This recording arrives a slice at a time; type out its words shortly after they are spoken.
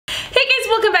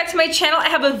to my channel. I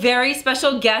have a very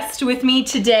special guest with me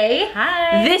today.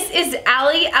 Hi. This is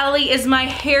Allie. Allie is my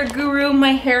hair guru,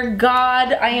 my hair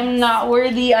god. I am not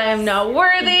worthy. I am not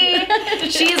worthy.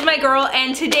 She is my girl,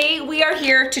 and today we are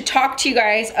here to talk to you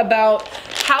guys about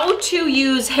how to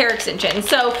use hair extensions.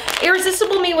 So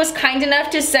Irresistible Me was kind enough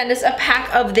to send us a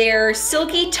pack of their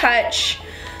Silky Touch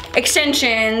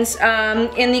extensions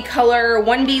in the color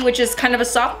 1B, which is kind of a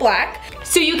soft black.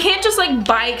 So you can't just like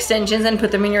buy extensions and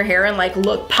put them in your hair and like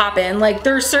look poppin'. Like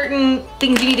there's certain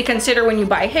things you need to consider when you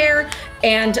buy hair,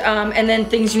 and then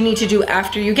things you need to do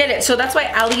after you get it. So that's why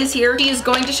Allie is here. She is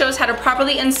going to show us how to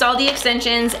properly install the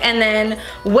extensions and then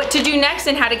what to do next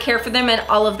and how to care for them and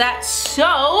all of that.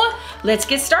 So let's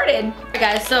get started. Alright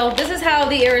guys, so this is how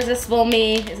the Irresistible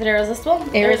Me, is it Irresistible?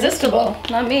 Irresistible.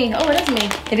 Not me. Oh, it is me.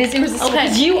 It is irresistible.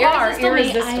 Okay. You are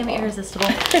irresistible. I am irresistible.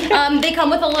 They come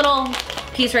with a little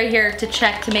piece right here to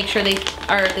check to make sure they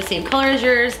are the same color as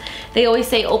yours. They always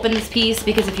say open this piece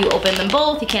because if you open them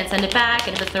both, you can't send it back,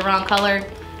 and if it's the wrong color,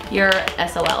 you're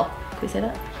SOL. Can we say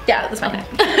that? Yeah, that's fine.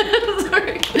 Okay.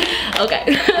 Sorry.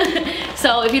 Okay.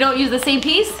 So if you don't use the same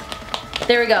piece,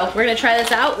 there we go. We're gonna try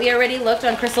this out. We already looked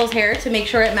on Crystal's hair to make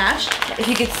sure it matched. If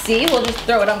you could see, we'll just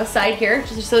throw it on the side here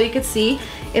just so you could see.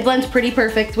 It blends pretty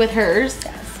perfect with hers.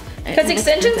 Because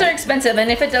extensions are expensive,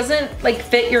 and if it doesn't like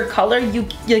fit your color,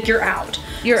 you're out.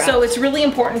 So it's really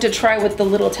important to try with the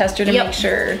little tester to make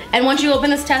sure. And once you open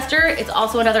this tester, it's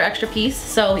also another extra piece,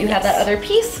 so you have that other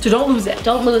piece. So don't lose it.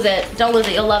 Don't lose it. Don't lose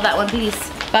it. You'll love that one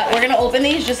piece. But we're gonna open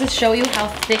these just to show you how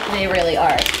thick they really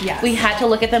are. Yes. We had to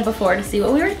look at them before to see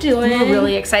what we were doing. We're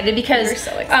really excited because we're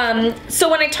so excited. So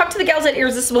when I talked to the gals at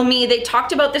Irresistible Me, they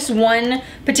talked about this one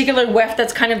particular weft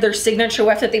that's kind of their signature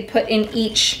weft that they put in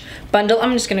each bundle.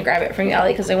 I'm just gonna grab it from you,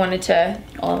 Allie, because I wanted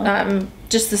to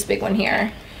just this big one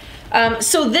here.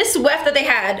 So this weft that they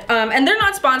had, and they're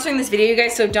not sponsoring this video, you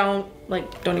guys, so don't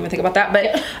even think about that,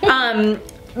 but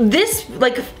this,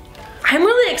 like, I'm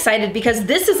really excited because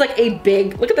this is like a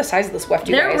big, look at the size of this weft,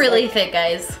 you guys. They're really thick,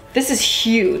 guys. This is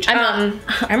huge. I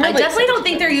definitely don't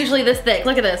think they're usually this thick.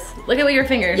 Look at this. Look at your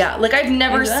fingers. Yeah, like I've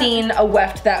never seen a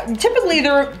weft that, typically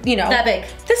they're, you know. That big.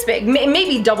 This big,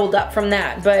 maybe doubled up from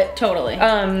that, but. Totally.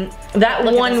 That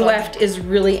one weft is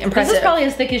really impressive. This is probably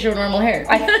as thick as your normal hair.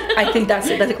 I think that's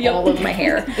it. That's like all of my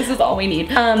hair. This is all we need.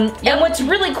 And what's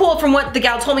really cool from what the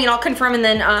gal told me, and I'll confirm, and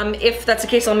then if that's the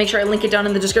case, I'll make sure I link it down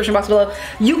in the description box below.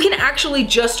 You can actually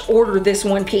just order this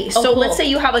one piece. So let's say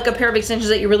you have like a pair of extensions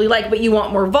that you really like, but you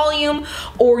want more volume,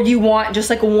 or you want just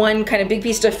like one kind of big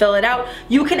piece to fill it out.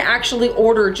 You can actually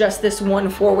order just this one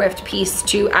 4-weft piece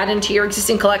to add into your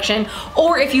existing collection.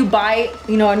 Or if you buy,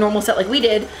 you know, a normal set like we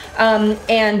did,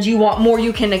 and you want more,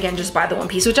 you can again just buy the one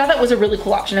piece, which I thought was a really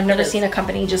cool option. I've never seen a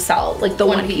company just sell like the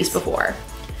one piece before.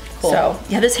 Cool. So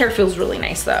yeah, this hair feels really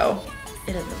nice though.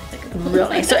 It is really thick. Real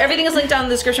nice. So everything is linked down in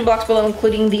the description box below,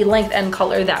 including the length and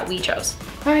color that we chose.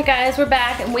 All right guys, we're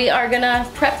back and we are gonna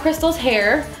prep Crystal's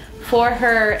hair for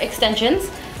her extensions.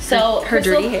 So her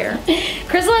dirty hair.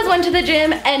 Crystal has went to the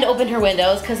gym and opened her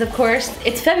windows because of course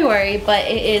it's February, but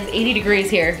it is 80 degrees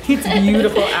here. It's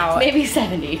beautiful out. Maybe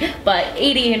 70, but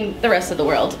 80 in the rest of the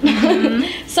world.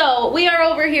 So we are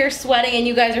over here sweating and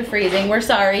you guys are freezing. We're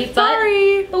sorry. But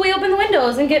we open the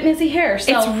windows and get messy hair.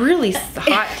 So it's really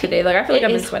hot today. Like I feel like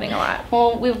I've been sweating a lot.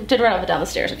 Well, we did run up and down the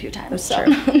stairs a few times.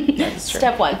 That's true. That's true.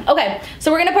 Step one. Okay,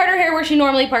 so we're gonna part her hair where she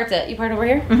normally parts it. You part over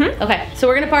here? Mm-hmm. Okay, so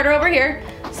we're gonna part her over here,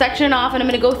 section off, and I'm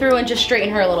gonna go through and just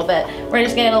straighten her a little bit. We're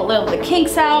just gonna get a little bit of the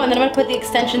kinks out, and then I'm gonna put the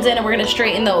extensions in and we're gonna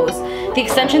straighten those. The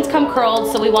extensions come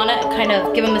curled, so we wanna kind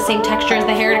of give them the same texture as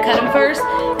the hair to cut them first,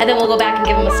 and then we'll go back and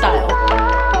give them a style.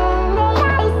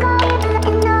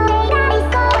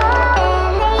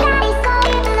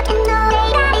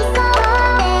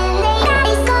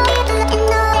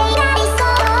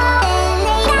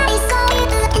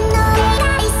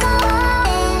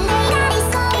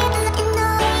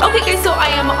 Okay guys, so I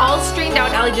am all straightened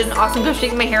out. Allie did an awesome job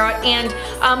straightening my hair out, and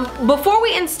before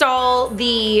we install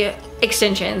the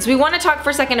extensions, we want to talk for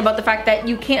a second about the fact that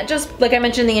you can't just, like I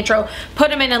mentioned in the intro,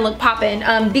 put them in and look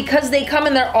poppin', because they come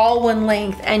and they're all one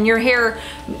length, and your hair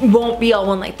won't be all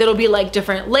one length. It'll be like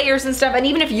different layers and stuff, and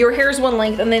even if your hair is one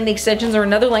length and then the extensions are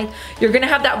another length, you're gonna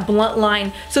have that blunt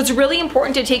line. So it's really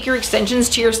important to take your extensions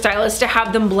to your stylist to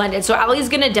have them blended. So Allie's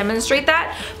gonna demonstrate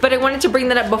that, but I wanted to bring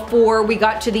that up before we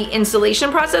got to the installation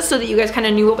process so that you guys kind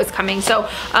of knew what was coming. So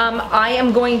I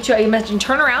am going to, I mentioned,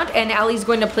 turn around, and Allie's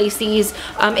going to place these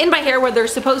in my hair where they're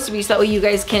supposed to be, so that way you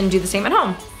guys can do the same at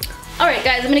home. All right,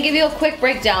 guys, I'm gonna give you a quick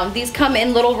breakdown. These come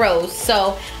in little rows,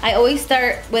 so I always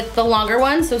start with the longer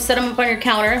ones, so set them up on your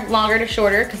counter, longer to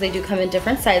shorter, because they do come in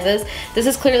different sizes. This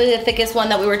is clearly the thickest one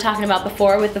that we were talking about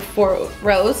before with the 4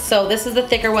 rows, so this is the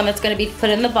thicker one that's gonna be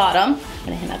put in the bottom. I'm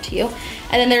gonna hand that to you.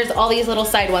 And then there's all these little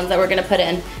side ones that we're gonna put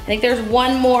in. I think there's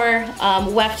one more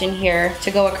weft in here to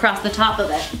go across the top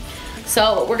of it.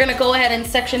 So we're gonna go ahead and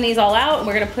section these all out, and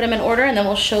we're gonna put them in order, and then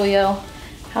we'll show you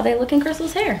how they look in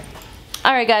Crystal's hair.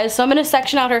 All right, guys, so I'm gonna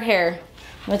section out her hair.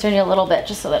 I'm gonna turn you a little bit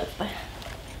just so that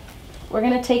we're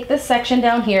gonna take this section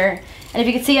down here. And if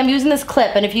you can see, I'm using this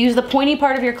clip, and if you use the pointy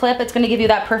part of your clip, it's gonna give you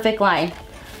that perfect line.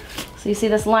 So you see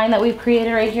this line that we've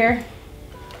created right here?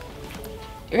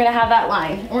 You're gonna have that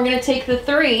line. And we're gonna take the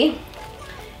 3,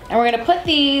 and we're gonna put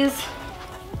these,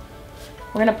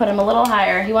 we're gonna put them a little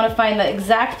higher. You wanna find the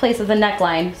exact place of the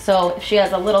neckline. So if she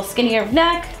has a little skinnier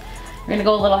neck, we're gonna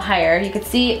go a little higher. You can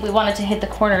see we wanted to hit the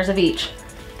corners of each.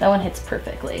 That one hits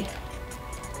perfectly.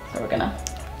 So we're gonna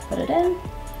put it in.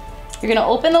 You're gonna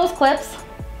open those clips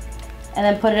and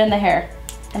then put it in the hair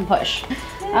and push.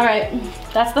 All right,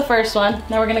 that's the first one.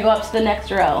 Now we're gonna go up to the next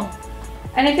row.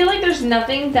 And I feel like there's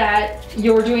nothing that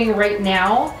you're doing right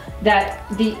now that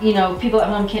the people at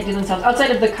home can't do themselves outside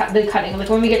of the cutting. Like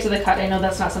when we get to the cut, I know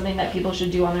that's not something that people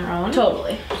should do on their own.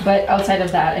 Totally. But outside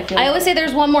of that, I feel like... I always say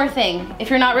there's one more thing.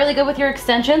 If you're not really good with your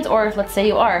extensions, or if let's say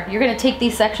you are, you're gonna take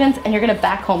these sections and you're gonna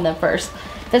back comb them first.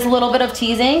 This little bit of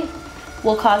teasing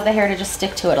will cause the hair to just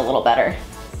stick to it a little better.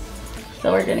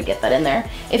 So we're gonna get that in there.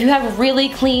 If you have really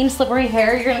clean, slippery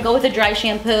hair, you're gonna go with a dry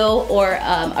shampoo or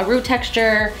a root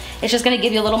texture. It's just gonna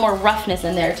give you a little more roughness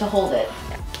in there to hold it.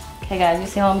 Okay guys, you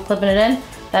see how I'm clipping it in?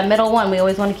 That middle one, we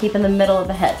always want to keep in the middle of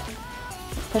the head.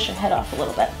 Push your head off a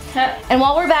little bit. And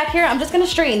while we're back here, I'm just gonna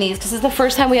straighten these because this is the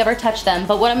first time we ever touched them.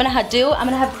 But what I'm gonna do, I'm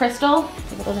gonna have Crystal,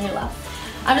 put those in your lap.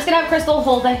 I'm just gonna have Crystal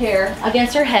hold the hair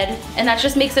against her head, and that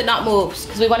just makes it not move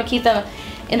because we want to keep them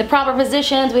in the proper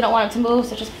positions. We don't want them to move,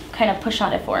 so just kind of push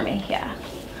on it for me. Yeah.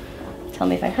 Tell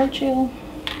me if I hurt you.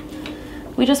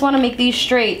 We just want to make these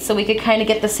straight so we could kind of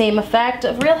get the same effect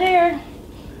of real hair.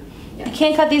 You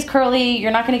can't cut these curly,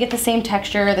 you're not gonna get the same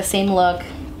texture, the same look.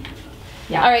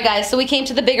 Yeah. All right guys, so we came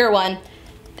to the bigger one.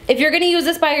 If you're gonna use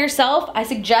this by yourself, I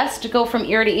suggest to go from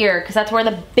ear to ear because that's where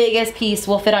the biggest piece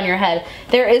will fit on your head.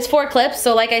 There is 4 clips,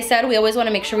 so like I said, we always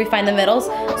wanna make sure we find the middles.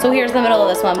 So here's the middle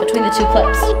of this one, between the 2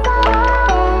 clips.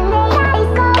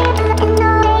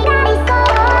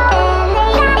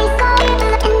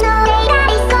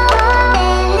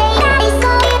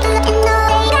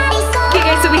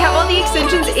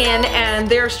 In and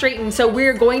they're straightened, so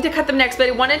we're going to cut them next, but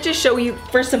I wanted to show you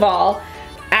first of all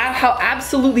how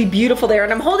absolutely beautiful they are.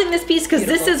 And I'm holding this piece because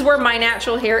this is where my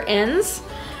natural hair ends,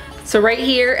 so right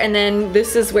here, and then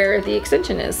this is where the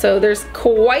extension is, so there's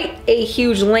quite a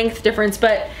huge length difference,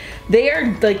 but they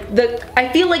are like I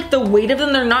feel like the weight of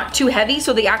them, they're not too heavy,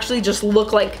 so they actually just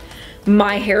look like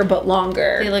my hair but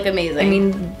longer. They look amazing. I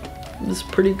mean, it's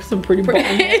some pretty blonde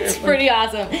hair. It's pretty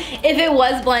awesome. If it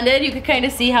was blended, you could kind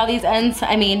of see how these ends,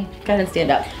 I mean, go ahead and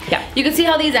stand up. Yeah. You can see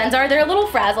how these ends are. They're a little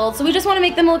frazzled, so we just want to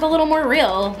make them look a little more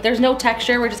real. There's no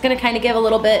texture. We're just going to kind of give a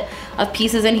little bit of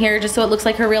pieces in here just so it looks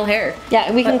like her real hair. Yeah,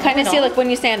 and we can kind of see, like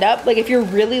when you stand up, like if you're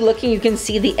really looking, you can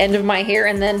see the end of my hair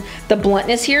and then the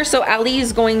bluntness here. So Ali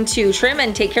is going to trim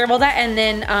and take care of all that, and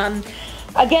then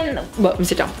again, well, let me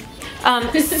sit down.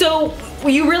 So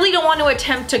you really don't want to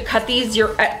attempt to cut these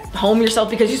at home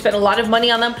yourself because you spend a lot of money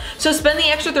on them. So spend the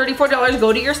extra $34,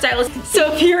 go to your stylist.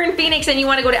 So if you're in Phoenix and you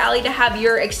want to go to Ali to have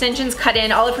your extensions cut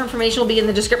in, all of her information will be in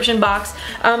the description box.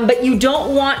 But you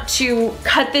don't want to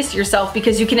cut this yourself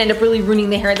because you can end up really ruining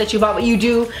the hair that you bought. But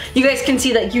you guys can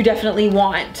see that you definitely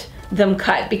want them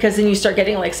cut because then you start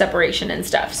getting like separation and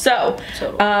stuff. So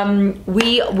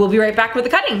we will be right back with the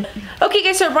cutting. Okay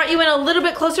guys, so I brought you in a little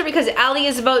bit closer because Ali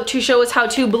is about to show us how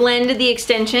to blend the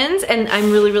extensions, and I'm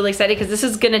really excited because this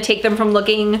is gonna take them from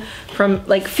looking from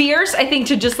like fierce, I think,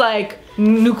 to just like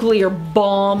nuclear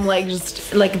bomb, like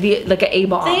just like an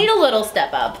A-bomb. They need a little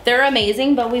step up. They're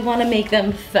amazing, but we want to make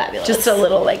them fabulous. Just a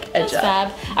little like edge up.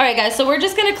 Fab. All right guys, so we're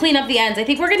just gonna clean up the ends. I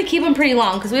think we're gonna keep them pretty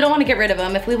long because we don't want to get rid of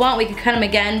them. If we want, we can cut them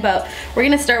again, but we're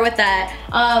gonna start with that.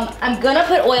 I'm gonna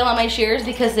put oil on my shears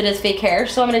because it is fake hair,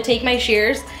 so I'm gonna take my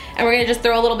shears and we're gonna just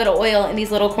throw a little bit of oil in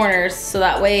these little corners so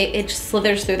that way it just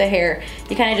slithers through the hair.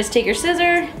 You kind of just take your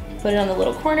scissor, put it on the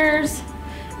little corners.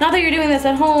 Not that you're doing this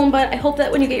at home, but I hope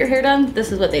that when you get your hair done,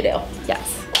 this is what they do.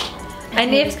 Yes.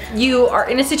 And if you are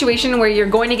in a situation where you're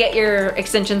going to get your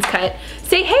extensions cut,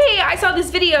 say, hey, I saw this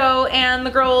video and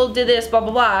the girl did this, blah,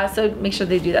 blah, blah. So make sure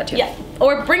they do that too. Yeah.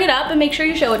 Or bring it up and make sure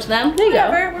you show it to them. There you go.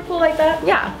 We're cool like that.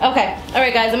 Yeah. Okay. All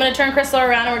right, guys, I'm gonna turn Crystal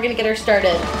around and we're gonna get her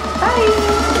started.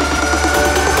 Bye.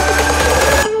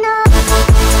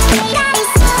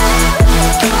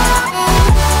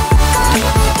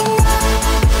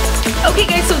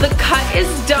 Okay guys, so the cut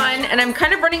is done and I'm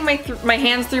kind of running my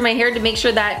hands through my hair to make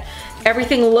sure that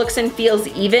everything looks and feels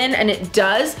even, and it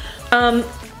does.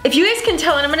 If you guys can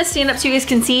tell, and I'm gonna stand up so you guys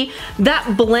can see,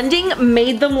 that blending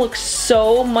made them look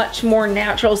so much more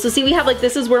natural. So see, we have like,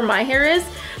 this is where my hair is.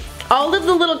 All of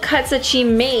the little cuts that she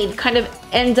made kind of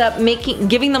end up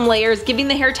giving them layers, giving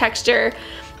the hair texture.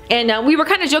 And we were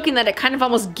kind of joking that it kind of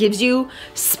almost gives you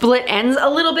split ends a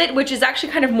little bit, which is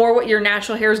actually kind of more what your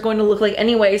natural hair is going to look like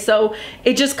anyway. So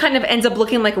it just kind of ends up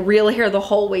looking like real hair the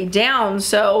whole way down.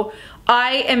 So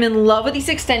I am in love with these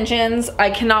extensions. I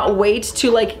cannot wait to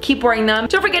like keep wearing them.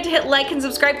 Don't forget to hit like and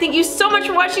subscribe. Thank you so much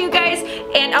for watching, you guys.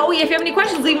 And oh yeah, if you have any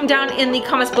questions, leave them down in the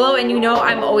comments below. And you know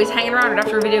I'm always hanging around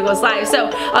after a video goes live. So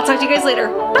I'll talk to you guys later.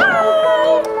 Bye!